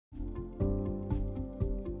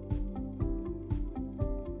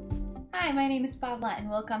Hi, my name is Pavla and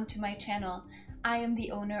welcome to my channel. I am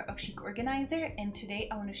the owner of Chic Organizer and today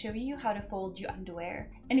I want to show you how to fold your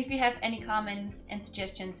underwear. And if you have any comments and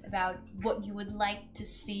suggestions about what you would like to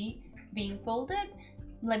see being folded,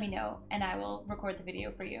 let me know and I will record the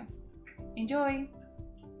video for you. Enjoy!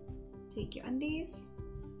 Take your undies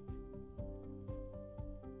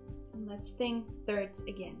and let's think thirds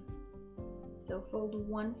again. So fold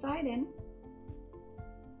one side in.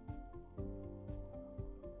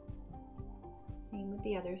 Same with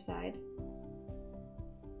the other side.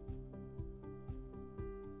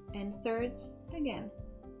 And thirds again.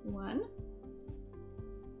 1,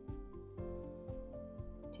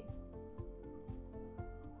 2.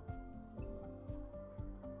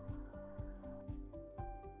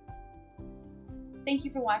 Thank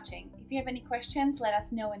you for watching. If you have any questions, let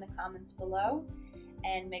us know in the comments below.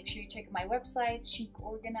 And make sure you check my website,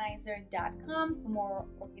 chicorganizer.com, for more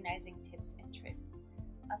organizing tips and tricks.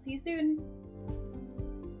 I'll see you soon.